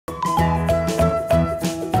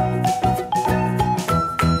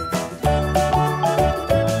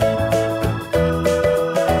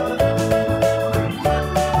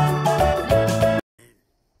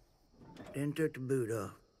start the mood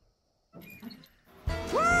off.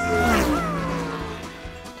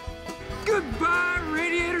 Goodbye,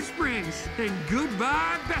 Radiator Springs, and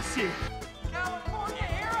goodbye, Bessie. California,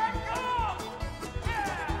 here I come!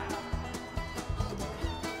 Yeah!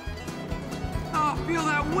 Oh, feel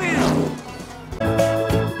that wind!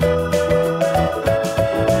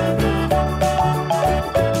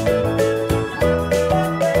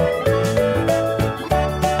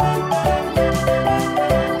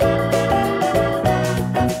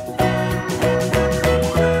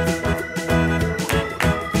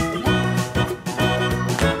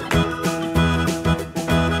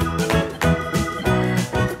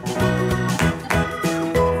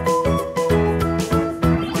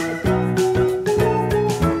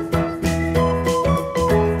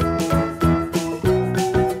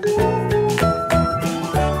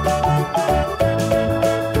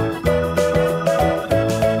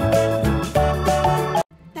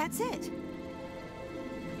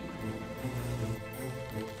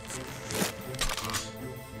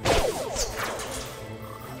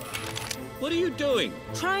 What are you doing?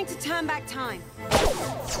 Trying to turn back time.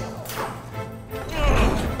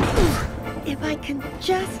 If I can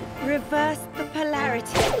just reverse the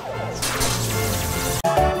polarity.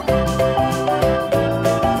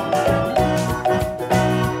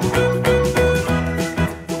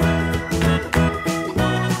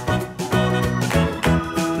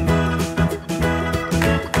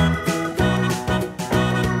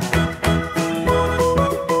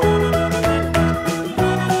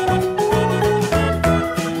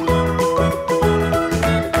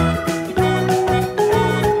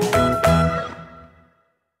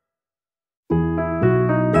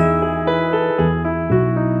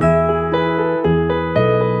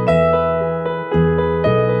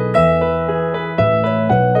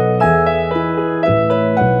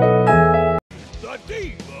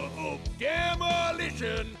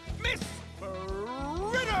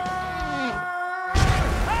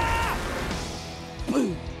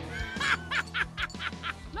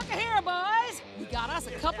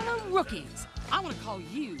 A couple of rookies. I want to call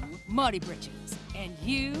you Muddy Britches, and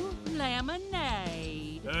you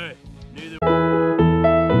Lemonade. Hey, neither.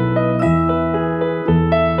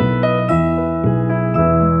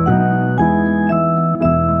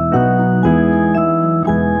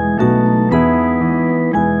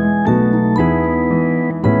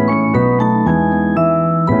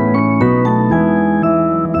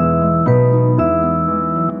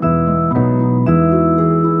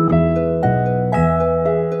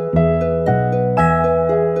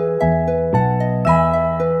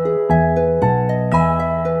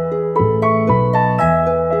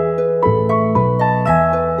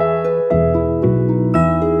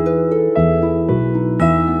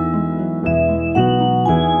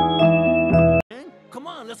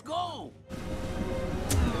 Let's go!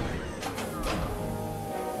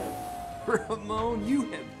 Ramon, you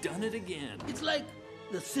have done it again. It's like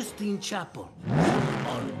the Sistine Chapel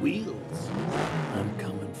on wheels. I'm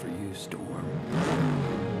coming for you, Storm.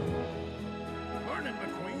 Morning,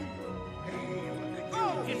 McQueen. Hey,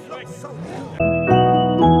 look at you. Oh, it's so good.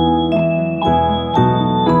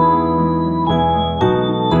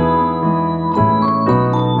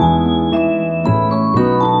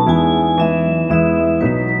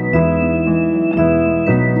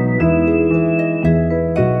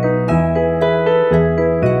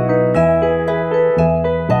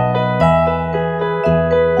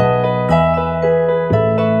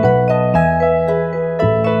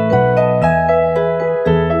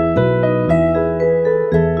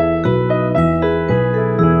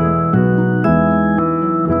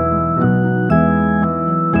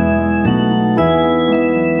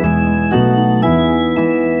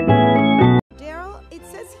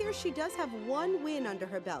 She does have one win under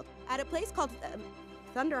her belt at a place called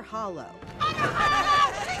Thunder Hollow.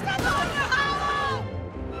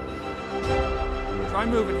 Try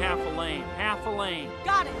moving half a lane. Half a lane.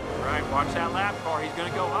 Got it. All right, watch that lap car. He's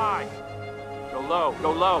gonna go high. Go low.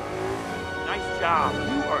 Go low. Nice job.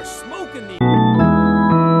 You are smoking these.